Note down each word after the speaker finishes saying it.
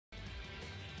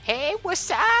Hey,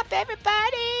 what's up,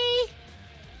 everybody?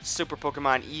 Super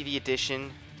Pokemon Eevee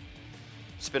Edition.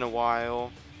 It's been a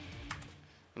while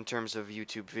in terms of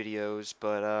YouTube videos,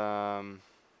 but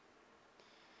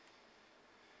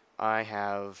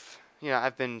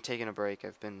I've been taking a break. I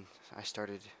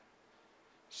started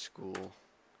school,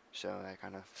 so that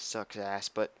kind of sucks ass,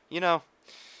 but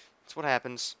it's what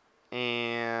happens.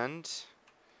 And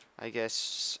I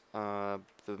guess the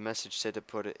message said to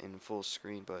put it in full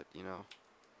screen, but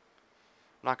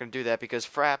I'm not going to do that because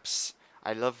Fraps,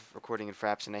 I love recording in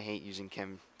Fraps and I hate using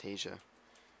Camtasia.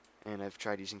 And I've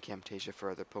tried using Camtasia for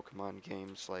other Pokemon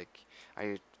games, like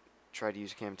I tried to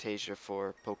use Camtasia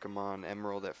for Pokemon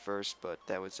Emerald at first, but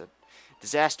that was a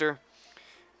disaster.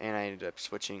 And I ended up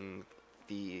switching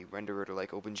the renderer to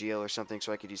like OpenGL or something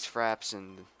so I could use Fraps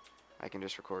and I can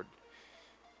just record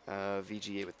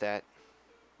VGA with that.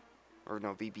 Or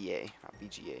no, VBA, not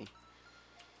VGA.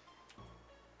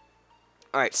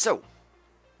 Alright, so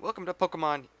welcome to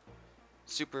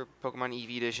Super Pokemon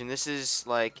Eevee Edition. This is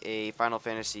like a Final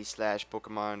Fantasy /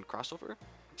 Pokemon crossover.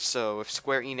 So if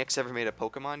Square Enix ever made a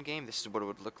Pokemon game, this is what it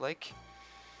would look like.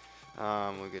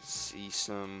 We could see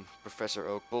some Professor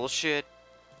Oak bullshit.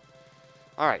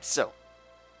 Alright, so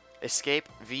escape,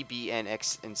 V, B, N,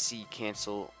 X, and C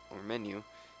cancel or menu.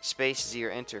 Space, Z, or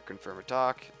enter, confirm or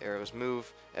talk. Arrows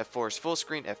move. F4 is full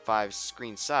screen. F5 is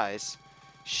screen size.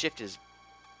 Shift is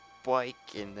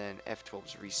bike, and then F12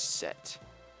 is reset.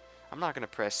 I'm not going to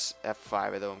press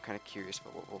F5, although I'm kind of curious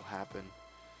about what will happen.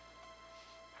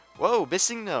 Whoa,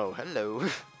 Missing No. Hello,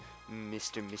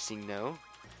 Mr. Missing No.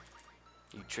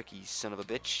 You tricky son of a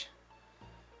bitch.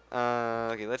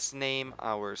 Okay, let's name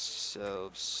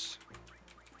ourselves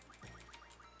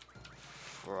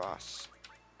Frost.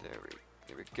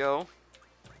 There we go.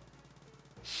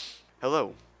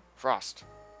 Hello, Frost.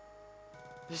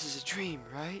 This is a dream,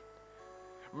 right?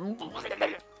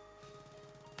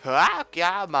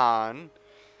 Pokemon!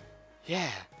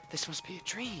 Yeah, this must be a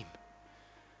dream.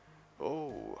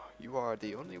 Oh, you are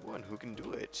the only one who can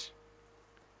do it.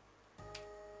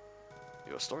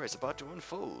 Your story is about to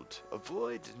unfold.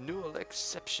 Avoid null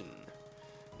exception.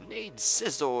 Need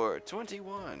Scizor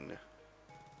 21.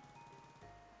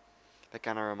 That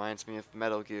kind of reminds me of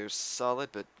Metal Gear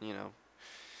Solid, but,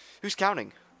 who's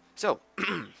counting? So,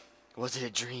 was it a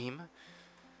dream?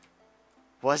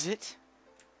 Was it?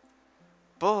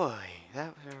 Boy,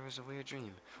 that was a weird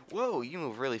dream. Whoa, you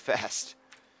move really fast.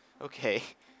 Okay.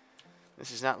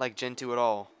 This is not like Gen 2 at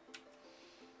all.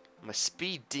 I'm a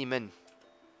speed demon.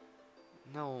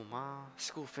 No, Ma.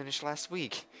 School finished last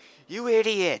week. You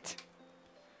idiot!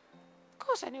 Of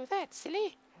course I knew that,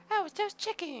 silly. I was just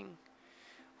checking.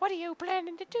 What are you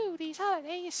planning to do these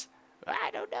holidays?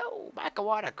 I don't know. Might go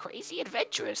on a crazy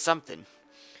adventure or something.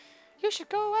 You should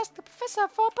go ask the professor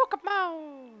for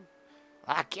Pokemon.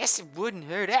 I guess it wouldn't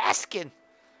hurt asking.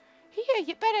 Here,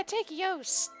 you better take your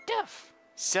stuff.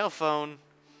 Cell phone.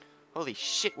 Holy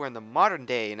shit, we're in the modern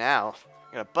day now.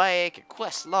 Got a bike, a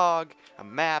quest log, a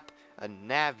map, a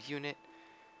nav unit.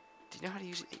 Do you know how to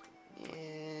use it?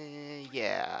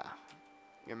 Yeah.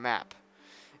 Your map.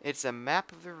 It's a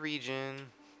map of the region.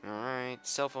 Alright,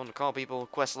 cell phone to call people,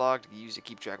 quest log to use to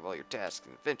keep track of all your tasks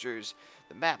and adventures.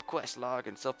 The map, quest log,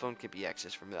 and cell phone can be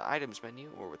accessed from the items menu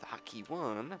or with the hotkey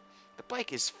 1. The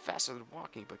bike is faster than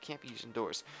walking but can't be used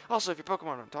indoors. Also, if your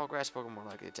Pokemon on tall grass, Pokemon are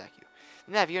likely to attack you.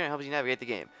 The nav unit helps you navigate the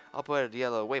game. I'll put a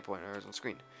yellow waypoint on the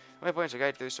screen. Waypoints are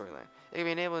guided through the storyline. They can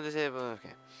be enabled and disabled.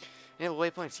 Okay. Enable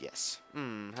waypoints? Yes.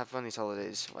 Have fun these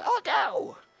holidays. Well,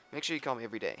 go! Make sure you call me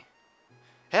every day.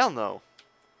 Hell no!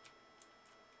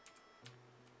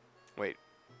 Wait.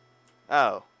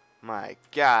 Oh my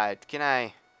god. Can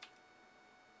I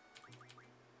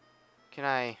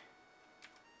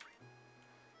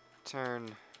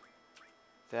turn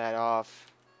that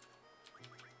off?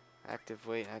 Active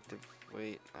wait, active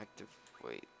wait, active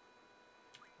wait.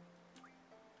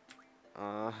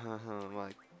 Oh my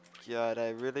god, I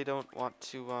really don't want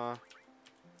to,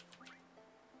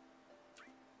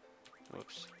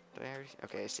 Oops. Did I already?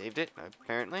 Okay, I saved it,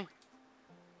 apparently.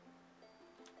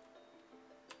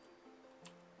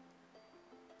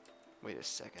 Wait a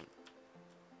second.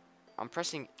 I'm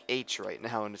pressing H right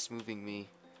now and it's moving me.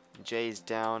 J is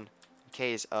down,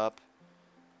 K is up.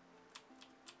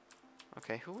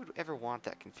 Okay, who would ever want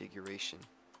that configuration?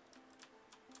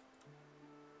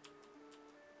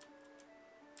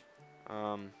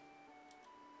 Well,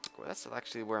 that's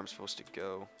actually where I'm supposed to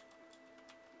go.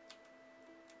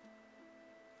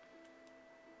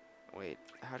 Wait,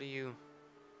 how do you...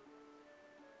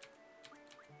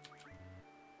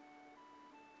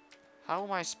 How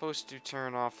am I supposed to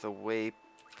turn off the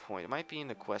waypoint? It might be in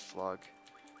the quest log.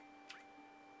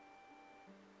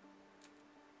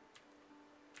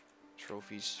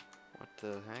 Trophies. What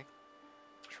the heck?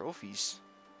 Trophies.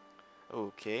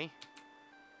 Okay.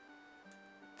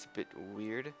 It's a bit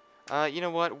weird. You know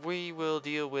what? We will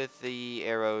deal with the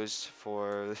arrows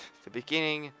for the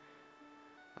beginning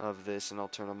of this, and I'll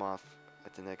turn them off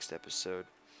at the next episode.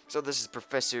 So this is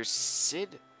Professor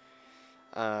Sid.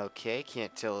 Okay,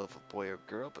 can't tell if a boy or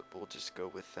girl, but we'll just go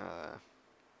with, let's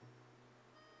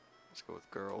go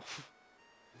with girl.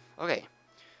 Okay.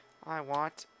 I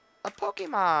want a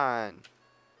Pokemon.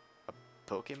 A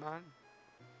Pokemon?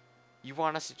 You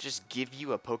want us to just give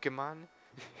you a Pokemon?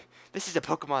 This is a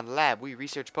Pokemon lab. We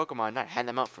research Pokemon, not hand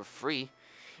them out for free.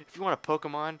 If you want a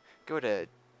Pokemon, go to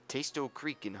Tasto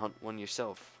Creek and hunt one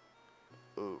yourself.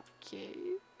 Okay.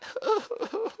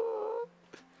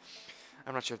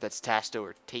 I'm not sure if that's Tasto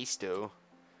or Tasto.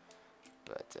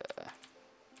 But,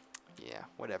 yeah,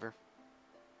 whatever.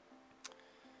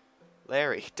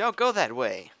 Larry, don't go that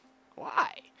way.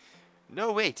 Why?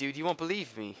 No way, dude, you won't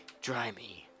believe me. Try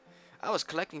me. I was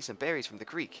collecting some berries from the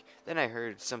creek. Then I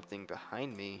heard something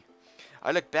behind me.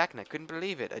 I looked back and I couldn't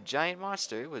believe it. A giant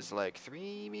monster. It was like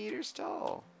 3 meters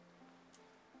tall.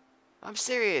 I'm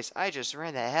serious. I just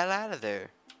ran the hell out of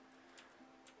there.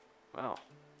 Well,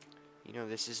 you know,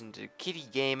 this isn't a kiddie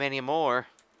game anymore.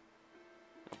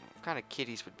 What kind of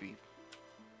kiddies would be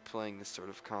playing this sort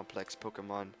of complex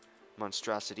Pokemon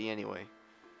monstrosity anyway?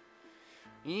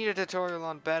 You need a tutorial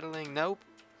on battling? Nope.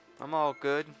 I'm all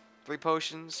good. 3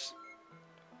 potions.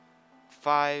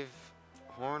 5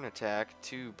 horn attack.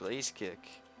 2 blaze kick.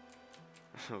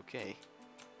 Okay.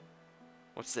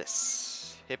 What's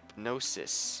this?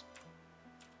 Hypnosis.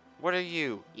 What are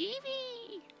you?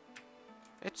 Eevee!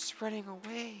 It's running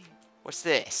away. What's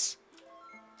this?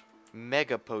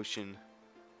 Mega potion.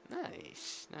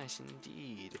 Nice. Nice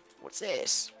indeed. What's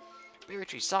this? Berry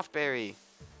tree. Soft berry.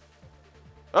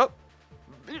 Oh!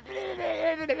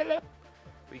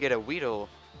 We get a Weedle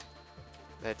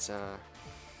that's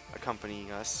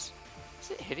accompanying us.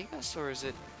 Is it hitting us or is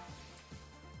it...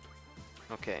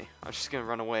 Okay, I'm just gonna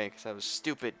run away because I was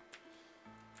stupid.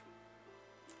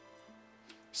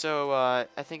 So,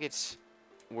 I think it's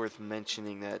worth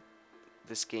mentioning that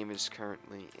this game is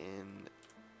currently in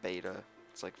beta.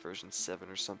 It's like version 7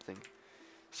 or something.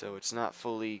 So it's not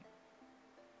fully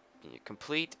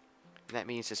complete. And that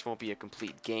means this won't be a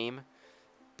complete game.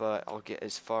 But I'll get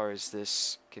as far as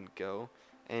this can go.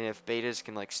 And if betas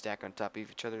can like stack on top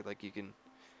of each other, like you can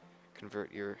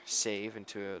convert your save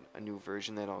into a new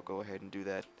version, then I'll go ahead and do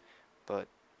that. But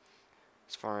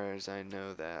as far as I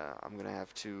know, that I'm gonna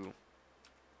have to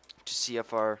see how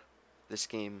far this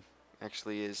game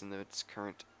actually is in its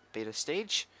current beta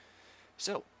stage.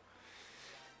 So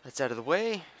that's out of the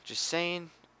way. Just saying,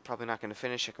 probably not gonna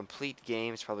finish a complete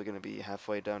game. It's probably gonna be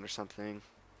halfway done or something.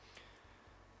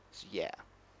 So yeah,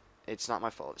 it's not my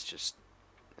fault. It's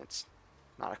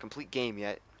not a complete game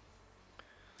yet.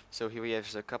 So here we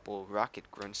have a couple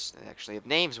rocket grunts that actually have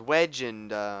names. Wedge and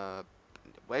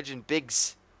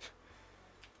Biggs.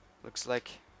 Looks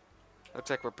like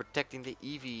we're protecting the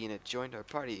Eevee and it joined our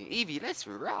party. Eevee, let's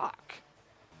rock.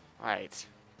 Alright.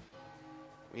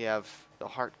 We have the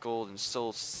Heart Gold and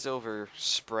Soul Silver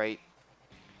sprite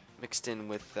mixed in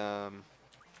with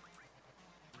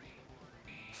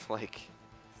like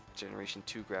Generation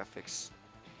 2 graphics.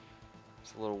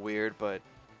 It's a little weird, but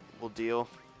we'll deal.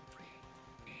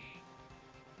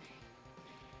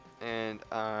 And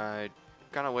I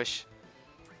kind of wish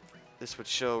this would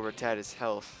show Rattata's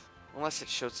health. Unless it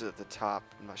shows it at the top,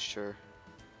 I'm not sure.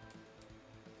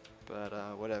 But,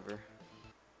 whatever.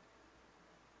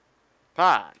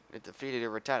 Fine, it defeated a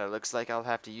Rattata. Looks like I'll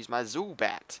have to use my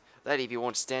Zubat. That Eevee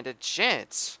won't stand a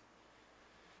chance.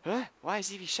 Huh? Why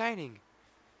is Eevee shining?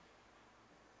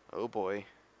 Oh boy.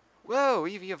 Whoa,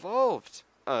 Eevee evolved!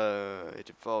 It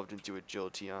evolved into a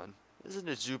Jolteon. Isn't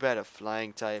a Zubat a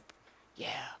flying type?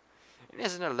 Yeah. And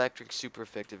isn't electric super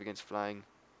effective against flying?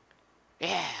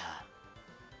 Yeah.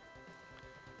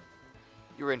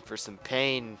 You're in for some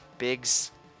pain,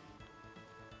 Biggs.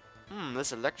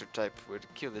 This electric type would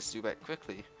kill this Zubat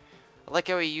quickly. I like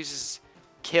how he uses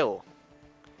kill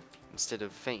instead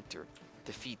of faint or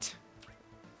defeat.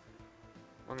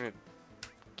 We're gonna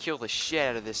kill the shit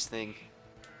out of this thing.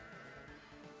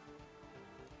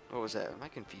 What was that? Am I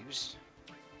confused?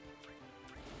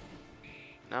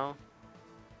 No?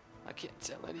 I can't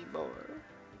tell anymore.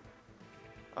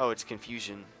 Oh, it's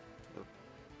confusion.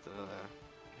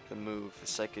 The move, the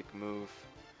psychic move.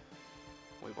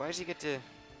 Wait, why does he get to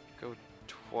go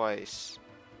twice?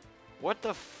 What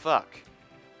the fuck?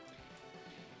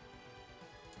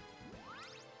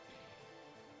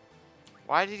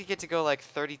 Why did he get to go like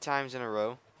 30 times in a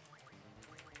row?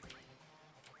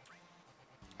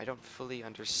 I don't fully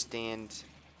understand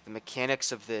the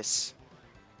mechanics of this.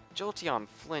 Jolteon,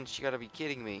 flinch, you gotta be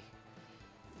kidding me.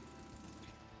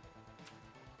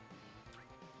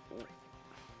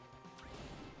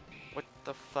 What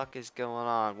the fuck is going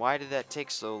on? Why did that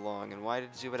take so long? And why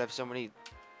did Zubat have so many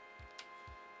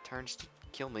turns to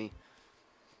kill me?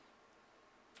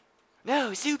 No,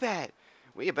 Zubat!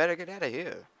 We better get out of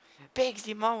here.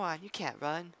 Bigsy Moan, you can't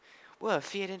run. We're a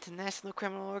Fiat International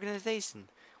Criminal Organization.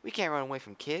 We can't run away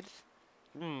from kids.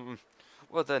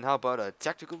 Well then, how about a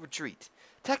tactical retreat?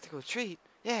 Tactical retreat?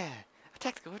 Yeah, a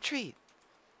tactical retreat.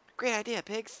 Great idea,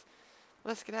 pigs.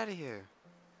 Let's get out of here.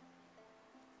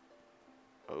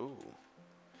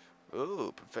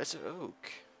 Oh, Professor Oak.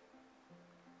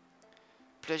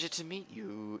 Pleasure to meet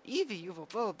you. Eevee, you've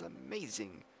evolved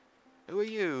amazing. Who are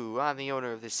you? I'm the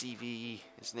owner of this Eevee.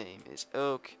 His name is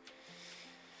Oak.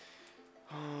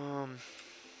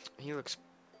 He looks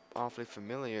awfully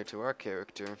familiar to our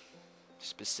character.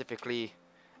 Specifically,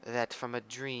 that from a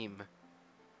dream.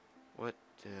 What?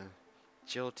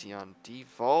 Jolteon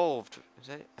devolved. Is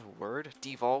that a word?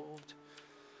 Devolved?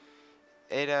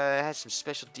 It has some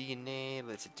special DNA.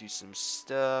 Lets it do some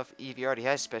stuff. Eevee already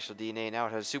has special DNA. Now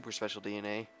it has super special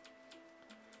DNA.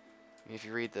 If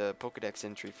you read the Pokedex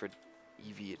entry for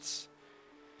Eevee, it's...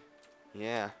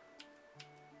 yeah.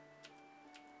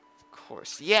 Of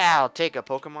course. Yeah, I'll take a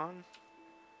Pokemon.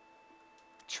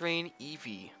 Train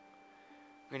Eevee.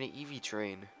 We're gonna Eevee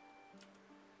train.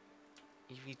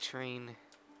 Eevee train.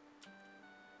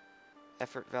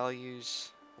 Effort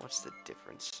values. What's the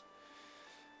difference?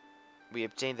 We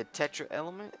obtain the Tetra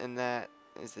element, and that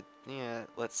is the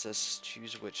lets us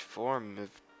choose which form of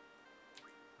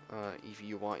Eevee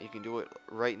you want. You can do it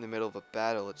right in the middle of a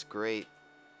battle. It's great.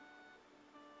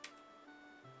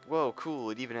 Whoa, cool!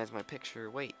 It even has my picture.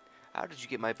 Wait, how did you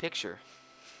get my picture?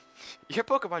 Your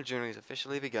Pokemon journey has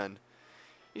officially begun.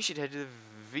 You should head to the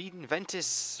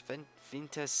Ventus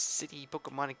City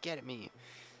Pokemon Academy.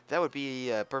 That would be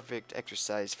a perfect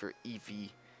exercise for Eevee.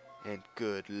 And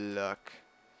good luck.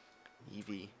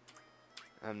 Eevee.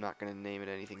 I'm not going to name it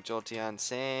anything. Jolteon,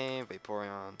 same.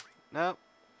 Vaporeon. Nope.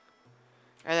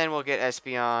 And then we'll get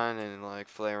Espeon and like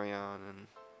Flareon and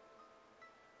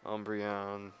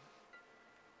Umbreon.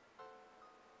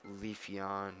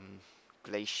 Leafeon.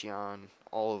 Glaceon.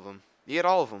 All of them. You get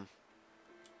all of them.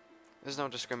 There's no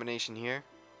discrimination here.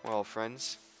 We're all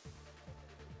friends.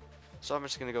 So I'm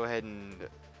just going to go ahead and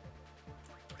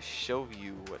show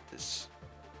you what this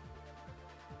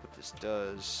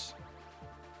does.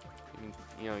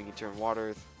 You know, you can turn water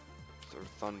or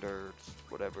thunder,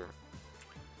 whatever.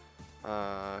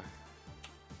 Well,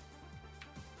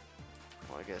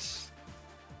 I guess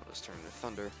I'll just turn into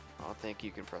thunder. I don't think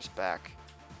you can press back.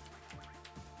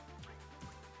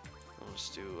 We'll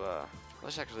just do,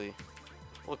 let's actually,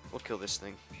 we'll kill this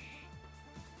thing.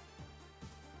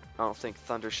 I don't think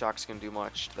Thunder Shock's gonna do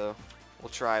much, though. We'll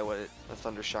try what a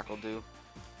Thunder Shock will do.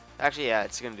 Actually, yeah,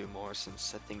 it's gonna do more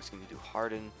since that thing's gonna do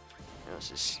Harden. You know, it's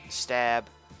just stab.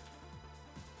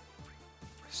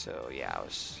 So yeah,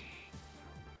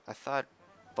 I thought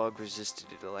bug resisted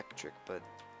electric, but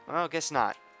well, I guess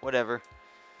not. Whatever.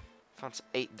 Found some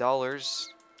 $8.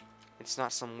 It's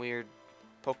not some weird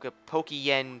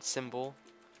Poke-Yen symbol.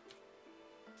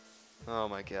 Oh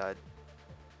my god.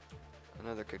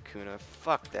 Another Kakuna.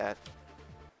 Fuck that.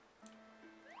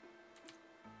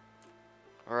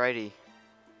 Alrighty.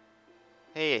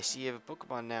 Hey, I see you have a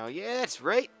Pokemon now. Yeah, that's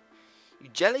right. You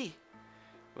jelly?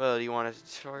 Well, do you want a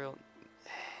tutorial?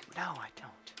 No, I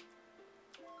don't.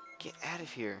 Get out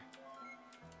of here.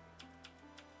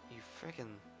 You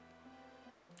freaking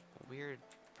weird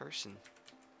person.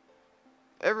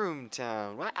 Everroom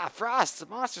Town. Wow, Frost, the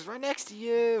monster's right next to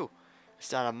you.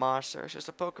 It's not a monster, it's just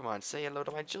a Pokemon. Say hello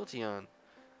to my Jolteon.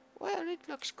 Well, it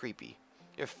looks creepy.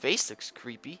 Your face looks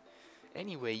creepy.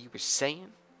 Anyway, you were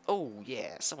saying? Oh,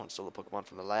 yeah, someone stole a Pokemon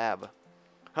from the lab.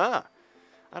 Huh?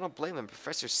 I don't blame them.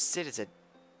 Professor Sid is a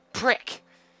prick.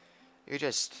 You're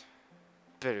just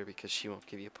bitter because she won't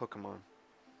give you a Pokemon.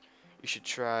 You should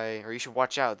try, or you should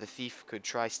watch out. The thief could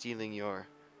try stealing your...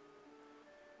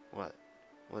 What?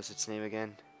 What's its name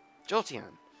again?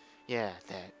 Jolteon. Yeah,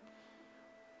 that.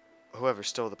 Whoever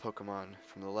stole the Pokemon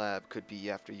from the lab could be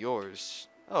after yours.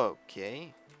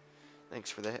 Okay. Thanks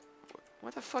for that.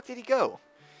 Where the fuck did he go?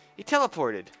 He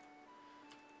teleported.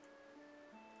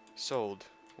 Sold.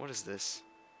 What is this?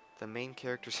 The main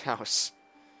character's house.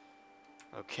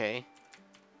 Okay.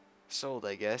 Sold,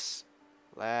 I guess.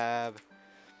 Lab.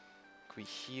 Can we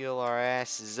heal our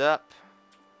asses up?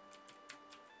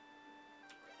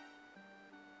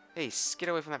 Hey, get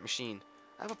away from that machine.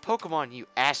 I have a Pokemon, you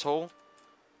asshole.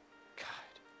 God.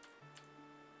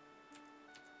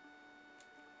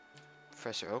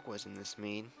 Professor Oak wasn't this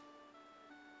mean.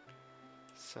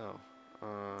 So,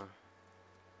 I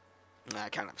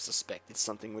kind of suspected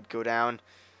something would go down.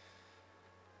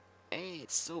 Hey,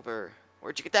 it's Silver.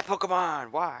 Where'd you get that Pokemon?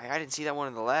 Why? I didn't see that one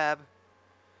in the lab.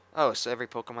 Oh, so every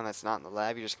Pokemon that's not in the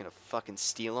lab, you're just gonna fucking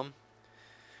steal them?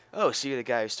 Oh, so you're the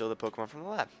guy who stole the Pokemon from the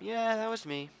lab. Yeah, that was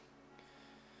me.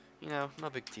 You know,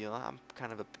 no big deal. I'm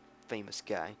kind of a famous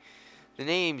guy. The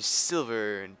name's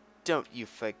Silver, and don't you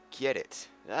forget it.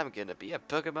 I'm gonna be a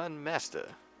Pokemon Master.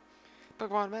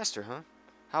 Pokemon Master, huh?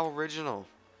 How original.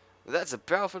 That's a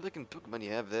powerful looking Pokemon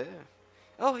you have there.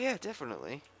 Oh yeah,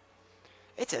 definitely.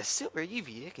 It's a Super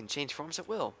Eevee. It can change forms at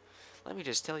will. Let me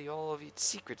just tell you all of its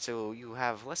secrets so you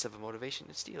have less of a motivation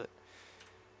to steal it.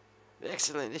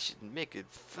 Excellent. This should make a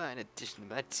fine addition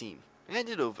to my team. Hand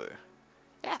it over.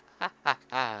 Yeah, ha ha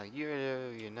ha.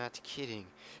 You're not kidding.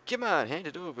 Come on, hand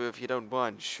it over if you don't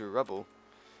want trouble.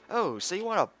 Oh, so you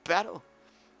want a battle?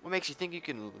 What makes you think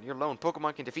your lone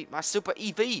Pokemon can defeat my Super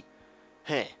Eevee?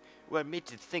 Heh. What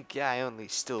made you think I only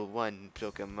stole one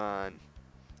Pokemon?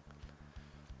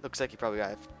 Looks like he probably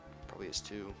has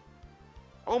two.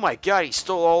 Oh my god, he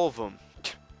stole all of them.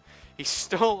 He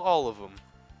stole all of them.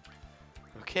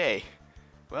 Okay.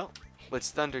 Well,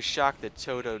 let's Thunder Shock the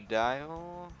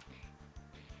Totodile.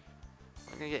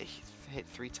 I'm gonna get hit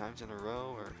 3 times in a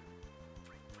row,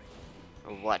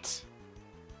 or what?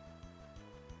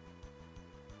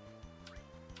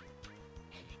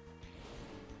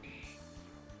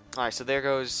 Alright, so there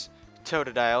goes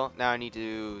Totodile. Now I need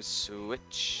to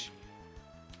switcheroo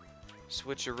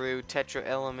Tetra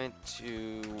Element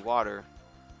to water.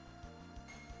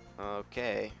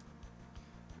 Okay.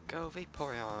 Go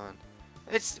Vaporeon.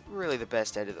 It's really the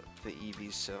best out of the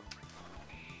Eevees,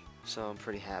 so I'm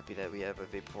pretty happy that we have a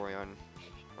Vaporeon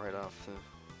right off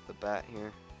the bat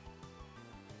here.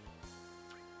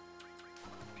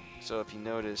 So if you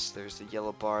notice, there's the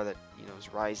yellow bar that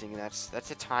is rising, and that's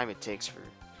the time it takes for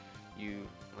you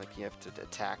have to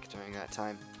attack during that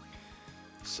time.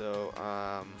 So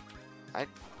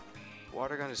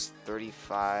Water Gun is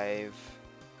 35.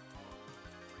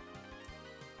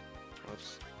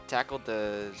 Whoops. Tackle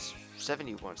does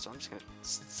 71, so I'm just gonna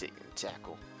sit here and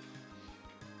tackle.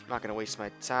 I'm not gonna waste my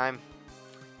time.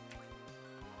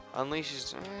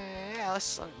 Unleashes. Yeah,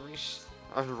 let's unleash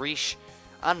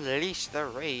the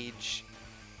rage.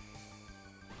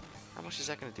 How much is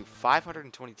that gonna do?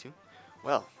 522.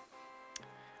 Well,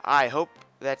 I hope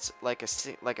that's like a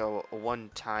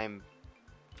one-time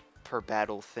per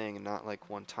battle thing, and not like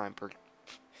one time per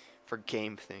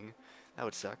game thing. That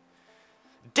would suck.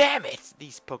 Damn it!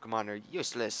 These Pokemon are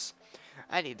useless.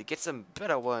 I need to get some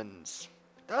better ones.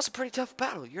 That was a pretty tough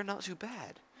battle. You're not too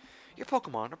bad. Your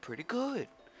Pokemon are pretty good.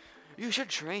 You should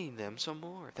train them some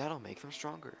more. That'll make them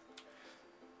stronger.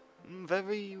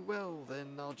 Very well,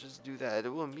 then I'll just do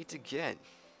that. We'll meet again.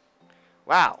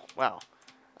 Wow. Well,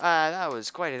 that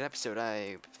was quite an episode.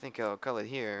 I think I'll call it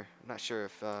here. I'm not sure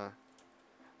if... Oh,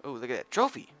 look at that.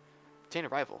 Trophy! Obtain a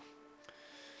rival.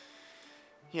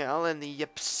 Yeah, I'll end the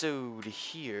episode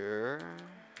here.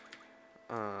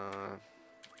 Let's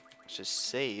just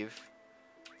save.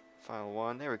 File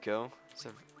 1. There we go. It's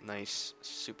a nice,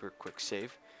 super quick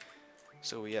save.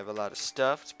 So we have a lot of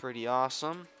stuff. It's pretty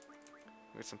awesome.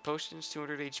 We got some potions,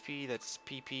 200 HP. That's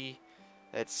PP.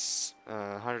 That's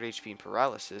 100 HP and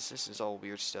paralysis. This is all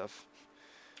weird stuff.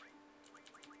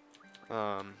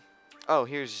 Oh,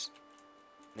 here's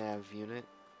nav unit.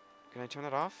 Can I turn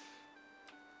that off?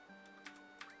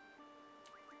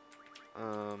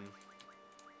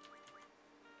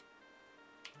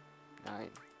 9.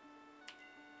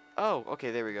 Oh,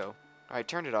 okay, there we go. Alright,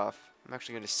 turned it off. I'm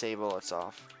actually going to save while it's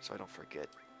off, so I don't forget.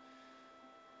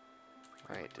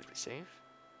 Alright, did we save?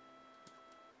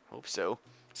 Hope so.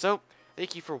 So,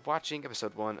 thank you for watching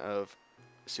episode 1 of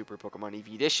Super Pokemon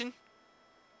Eevee Edition.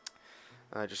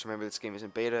 Just remember, this game is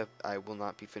in beta. I will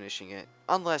not be finishing it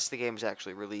unless the game is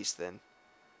actually released. Then,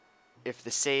 if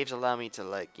the saves allow me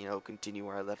to continue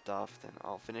where I left off, then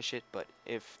I'll finish it. But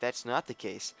if that's not the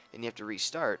case and you have to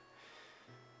restart,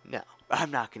 no,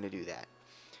 I'm not gonna do that.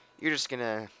 You're just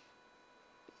gonna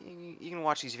you can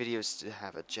watch these videos to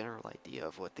have a general idea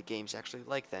of what the game's actually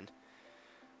like then.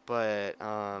 But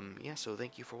yeah, so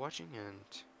thank you for watching,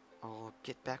 and I'll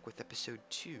get back with episode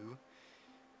 2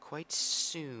 quite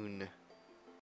soon.